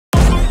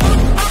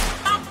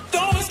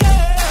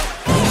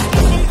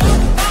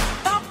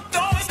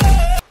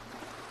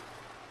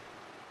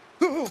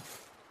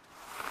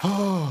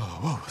Oh,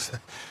 what was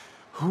that?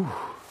 Whew.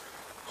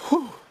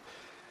 Whew.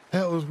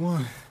 That was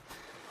one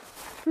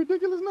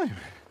ridiculous night.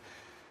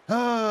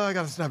 I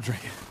gotta stop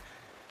drinking.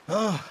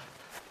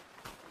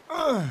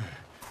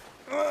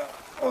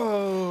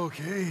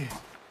 Okay.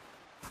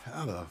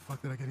 How the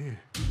fuck did I get here?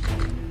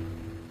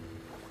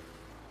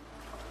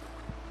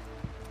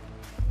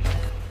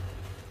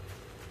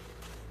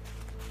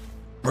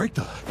 Break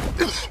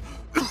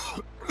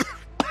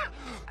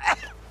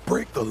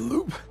the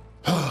loop?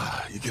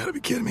 You gotta be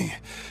kidding me.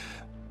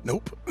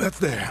 Nope, that's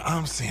there.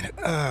 I'm seeing it.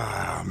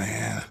 Ah,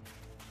 man.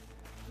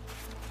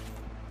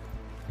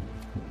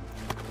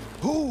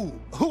 Who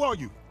are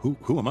you?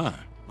 Who am I?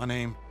 My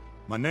name?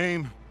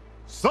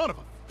 Son of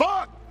a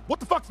fuck! What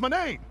the fuck's my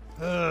name?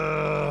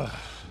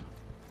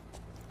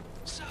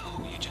 So,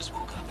 you just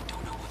woke up and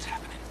don't know what's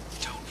happening.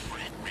 Don't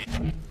fret,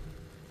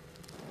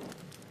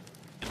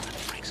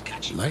 Frank's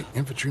got you. Light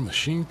infantry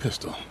machine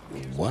pistol.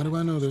 Why do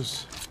I know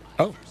this?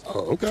 Oh,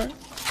 okay.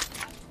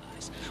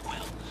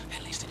 Well,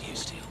 at least it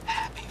used to.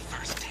 Happy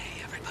first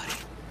day, everybody.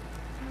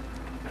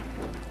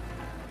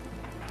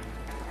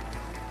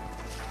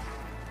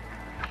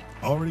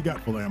 Already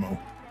got full ammo.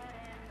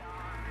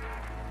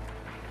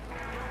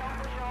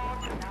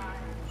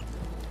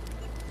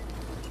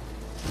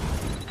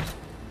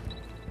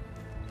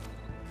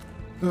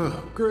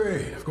 Oh,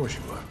 great. Of course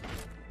you are.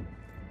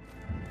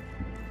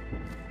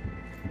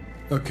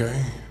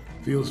 Okay.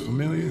 Feels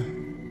familiar.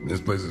 This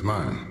place is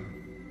mine.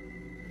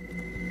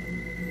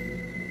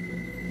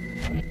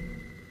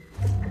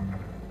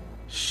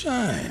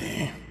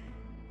 Shiny.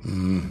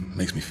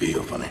 Makes me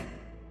feel funny.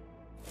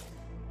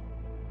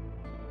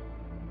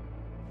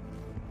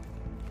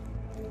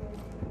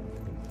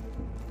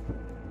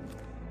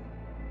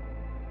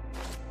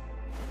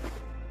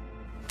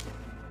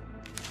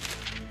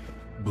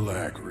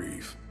 Black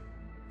Reef.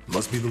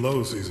 Must be the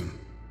low season.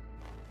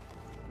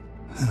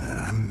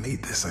 I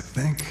made this, I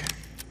think.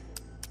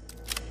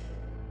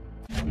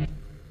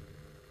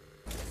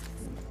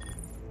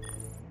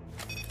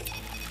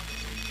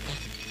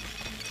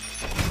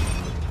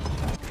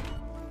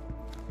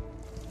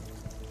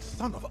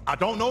 Son of a... I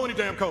don't know any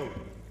damn code.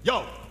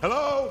 Yo,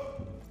 hello?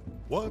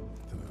 What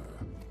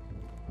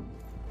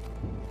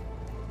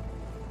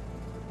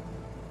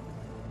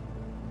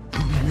the...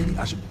 Maybe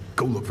I should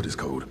go look for this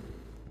code.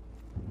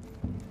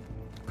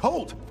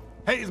 Colt!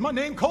 Hey, is my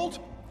name Colt?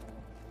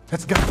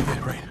 That's gotta be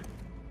it, right?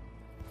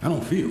 I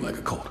don't feel like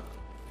a Colt.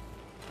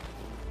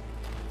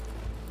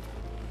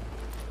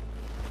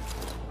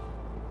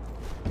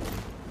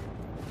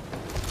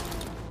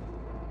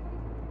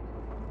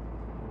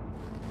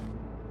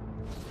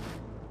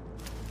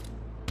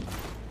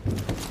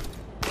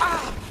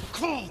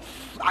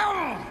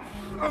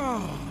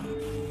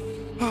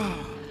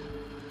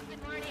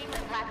 Good morning,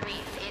 Black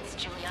Reef. It's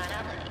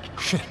Juliana Lake.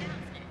 Shit,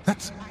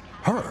 that's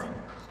her.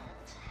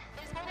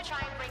 Who's going to try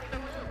and break the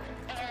loop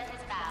and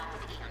his vow to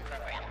the Eon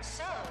program.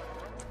 So,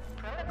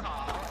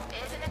 protocol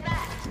is in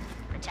effect.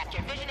 Protect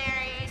your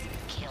visionaries,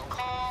 kill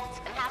cults,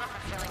 and have a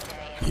fulfilling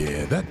day.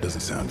 Yeah, that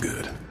doesn't sound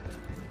good.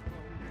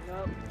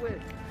 Up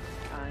with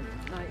kind of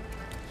night,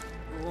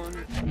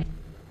 one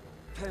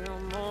pale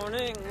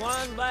morning,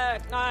 one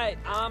black night.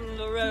 I'm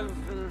the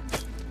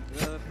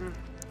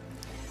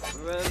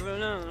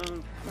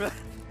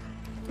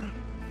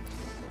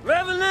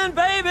Reverend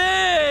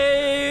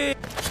baby.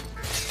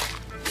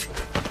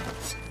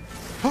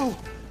 Oh,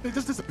 they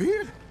just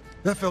disappeared?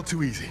 That felt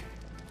too easy.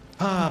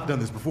 I've done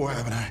this before,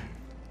 haven't I?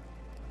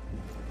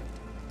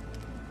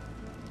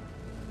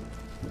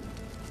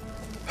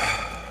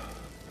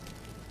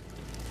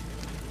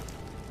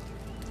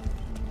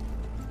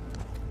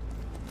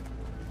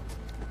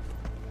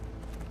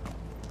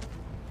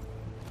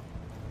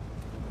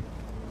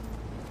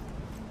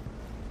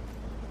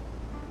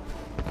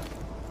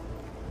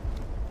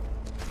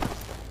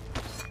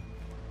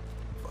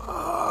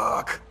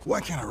 Why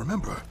can't I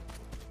remember?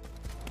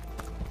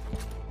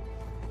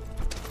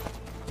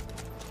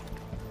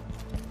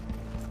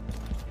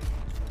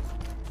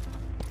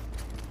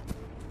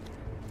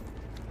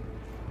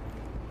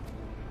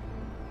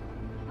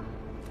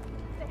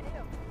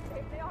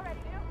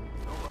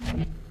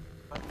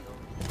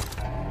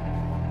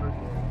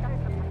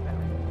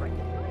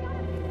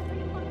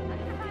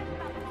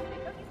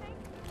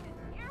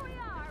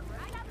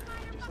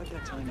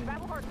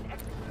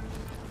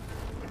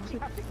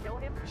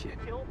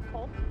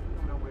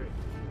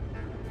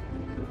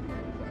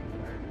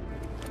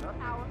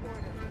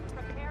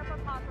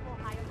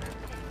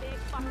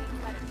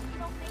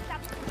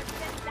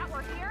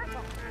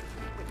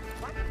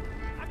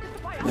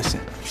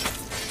 Listen.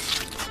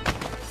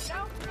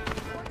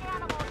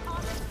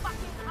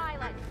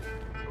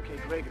 Okay,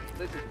 Greg,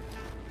 listen.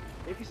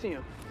 If you see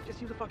him,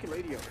 just use a fucking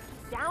radio.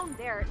 Down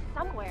there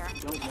somewhere. I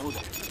don't know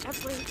that.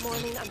 Every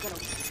morning I'm gonna...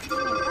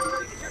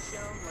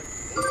 Down like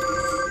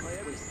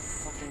every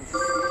fucking...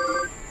 Just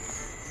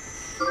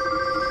like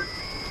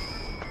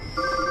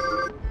that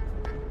time.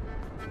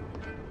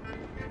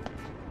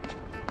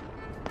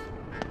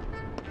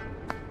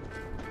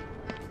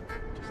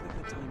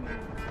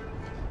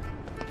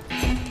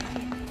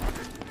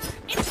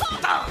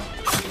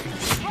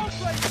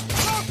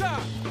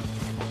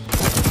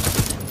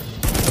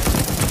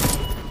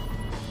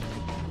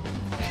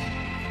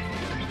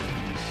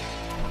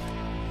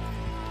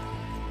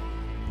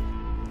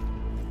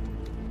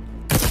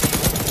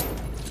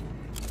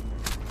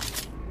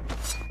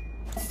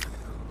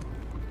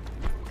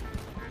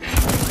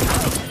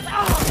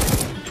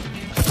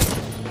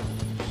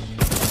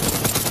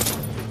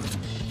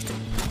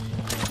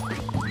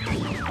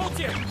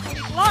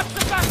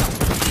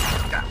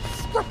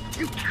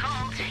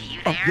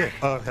 Yeah,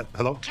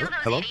 hello? Kill those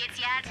Hello? idiots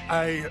yet?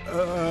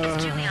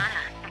 It's Juliana,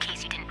 in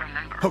case you didn't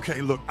remember. Okay,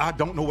 look, I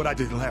don't know what I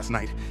did last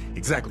night.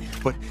 Exactly.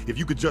 But if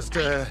you could just,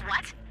 What?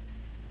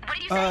 What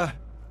did you say?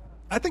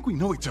 I think we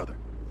know each other.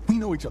 We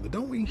know each other,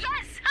 don't we?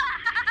 Yes!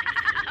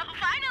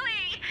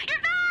 Finally!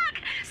 You're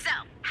back! So,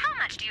 how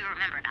much do you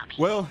remember about me?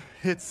 Well,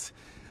 it's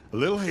a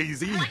little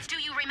hazy. What do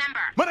you remember?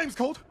 My name's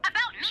Colt. About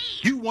me!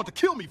 You want to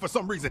kill me for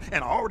some reason,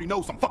 and I already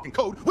know some fucking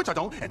code, which I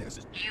don't, and there's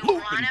this You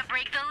loop wanna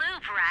break the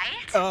loop,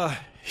 right?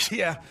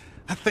 yeah,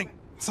 I think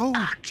so.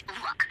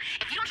 Look,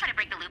 if you don't try to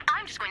break the loop,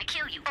 I'm just going to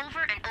kill you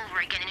over and over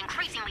again in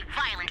increasingly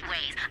violent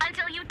ways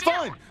until you do.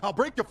 Fine, I'll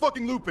break your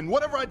fucking loop, and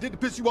whatever I did to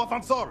piss you off,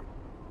 I'm sorry.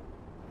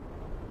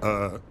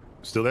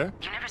 Still there?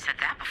 You never said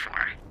that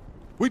before.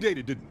 We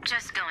dated, didn't we?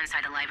 Just go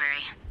inside the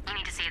library. You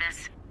need to see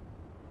this.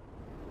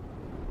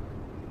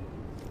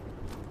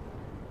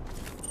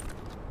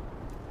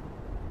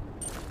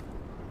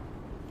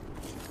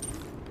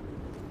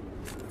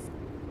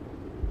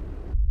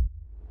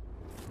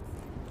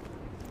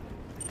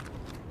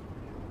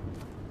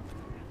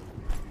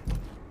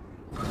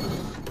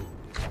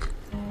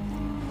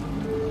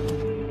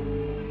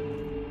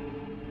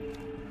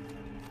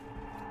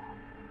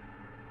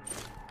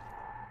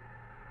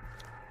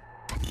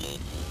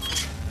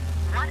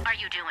 What are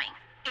you doing?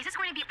 Is this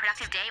going to be a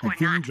productive day or I'm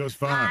feeling not? just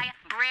fine.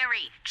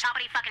 Library.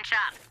 Choppity fucking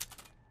chop.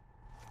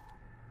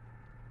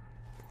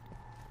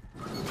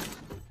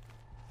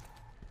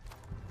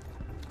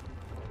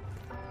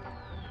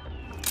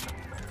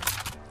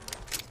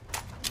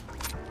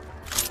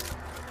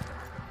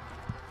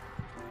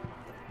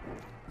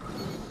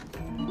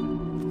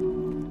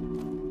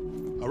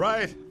 All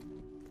right,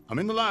 I'm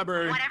in the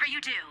library. Whatever you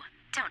do,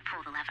 don't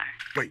pull the lever.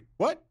 Wait,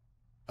 what?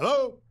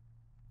 Hello?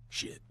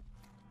 Shit.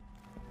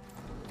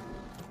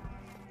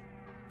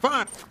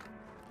 Fine.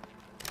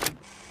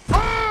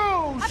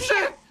 Oh,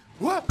 shit!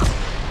 What?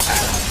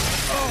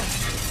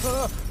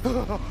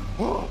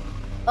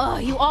 Oh,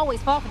 you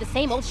always fall for the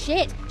same old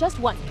shit. Just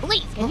once,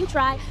 please. Can you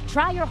try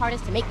your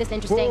hardest to make this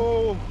interesting?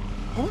 Whoa.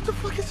 What the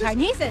fuck is this?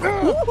 Kinesis.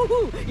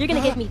 Ooh, you're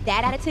gonna give me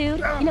that attitude?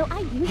 You know, I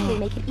usually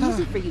make it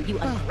easy for you, you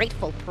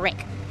ungrateful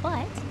prick.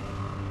 But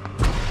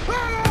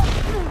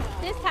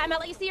this time I'll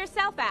let you see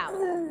yourself out.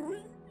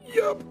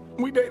 Yup,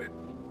 we dated.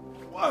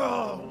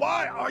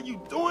 Why are you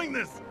doing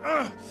this?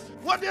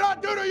 What did I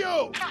do to you?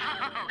 Oh,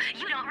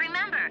 you don't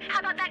remember. How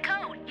about that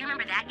code? You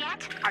remember that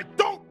yet? I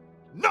don't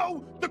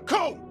know the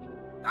code.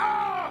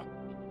 Ah!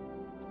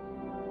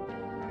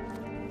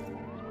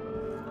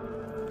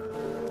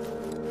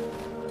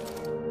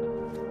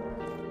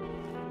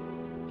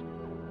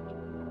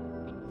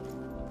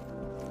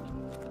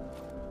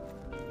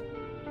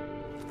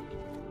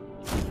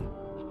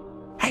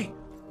 Hey,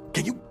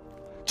 can you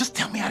just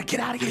tell me how to get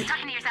out of here?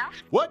 Talking to yourself?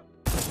 What?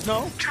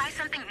 No? Try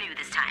something new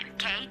this time,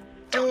 okay?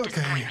 Don't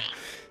disappoint me.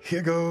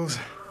 Here goes.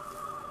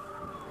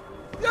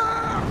 You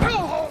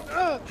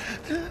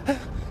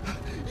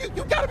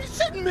gotta be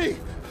shitting me!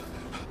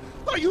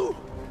 Are you?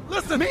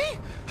 Listen, me?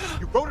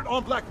 You wrote it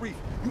on Black Reef.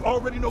 You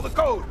already know the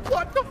code.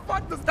 What the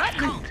fuck does that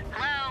mean? Colt,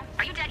 hello?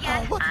 Are you dead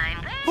yet? What?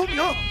 I'm Hold me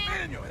up!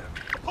 waiting. Man,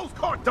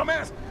 postcard,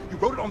 dumbass! You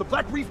wrote it on the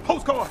Black Reef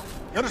postcard.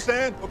 You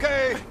understand?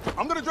 Okay,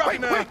 I'm gonna drop you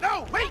now. Wait,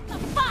 no! Wait! What the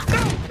fuck?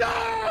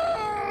 No!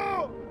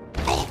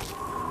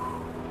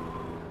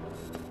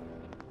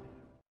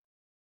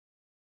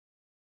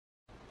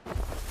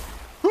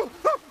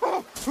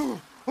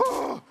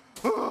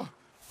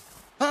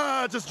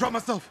 I just dropped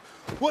myself.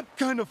 What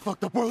kind of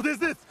fucked up world is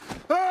this?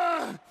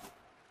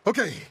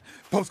 Okay,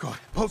 postcard.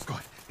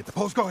 Get the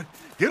postcard.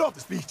 Get off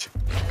this beach.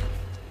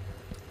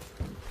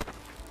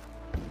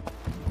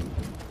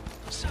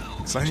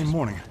 Same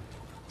morning.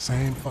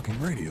 Same fucking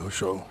radio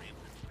show.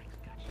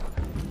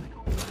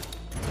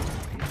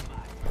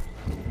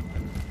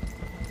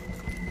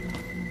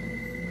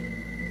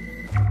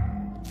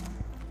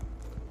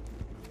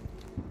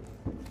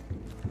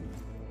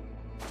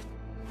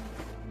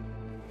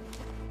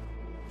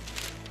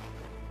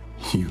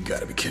 You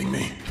gotta be kidding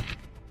me.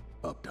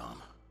 Up,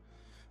 Dom.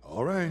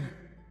 All right.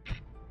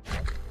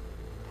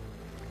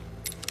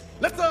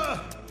 Let's,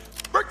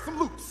 break some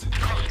loops.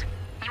 Colt,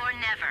 you're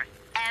never,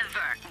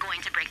 ever going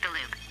to break the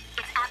loop.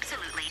 It's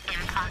absolutely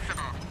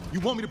impossible. You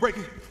want me to break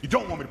it? You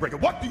don't want me to break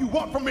it. What do you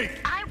want from me?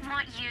 I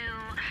want you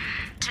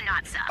to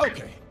not suck.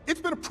 Okay,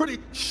 it's been a pretty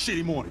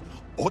shitty morning.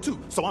 Or two,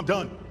 so I'm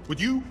done. With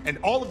you and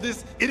all of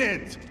this, it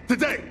ends.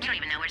 Today. You don't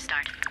even know where to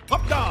start.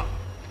 Up, Dom.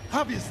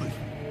 Obviously.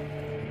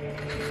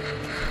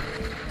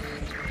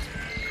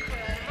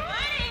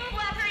 Morning,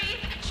 Blackery!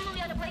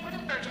 Juliana Blake with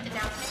an urgent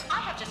announcement. I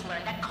have just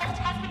learned that Colt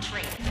has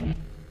betrayed.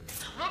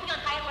 We'll be on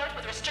high alert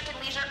with restricted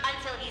leisure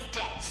until he's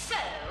dead. So,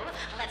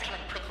 let's kill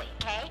him quickly,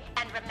 okay?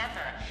 And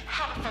remember,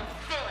 have a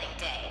fulfilling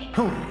day.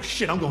 Oh,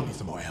 shit, I'm gonna need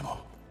some more ammo.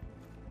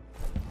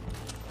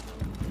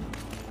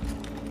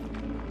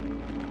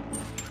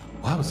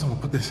 Why would someone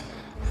put this?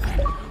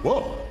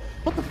 Whoa,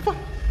 what the fuck?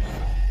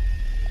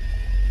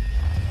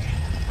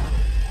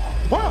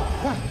 Wow,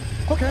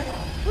 okay.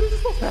 What is this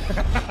supposed to be?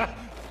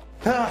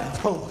 It's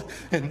cold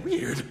and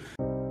weird.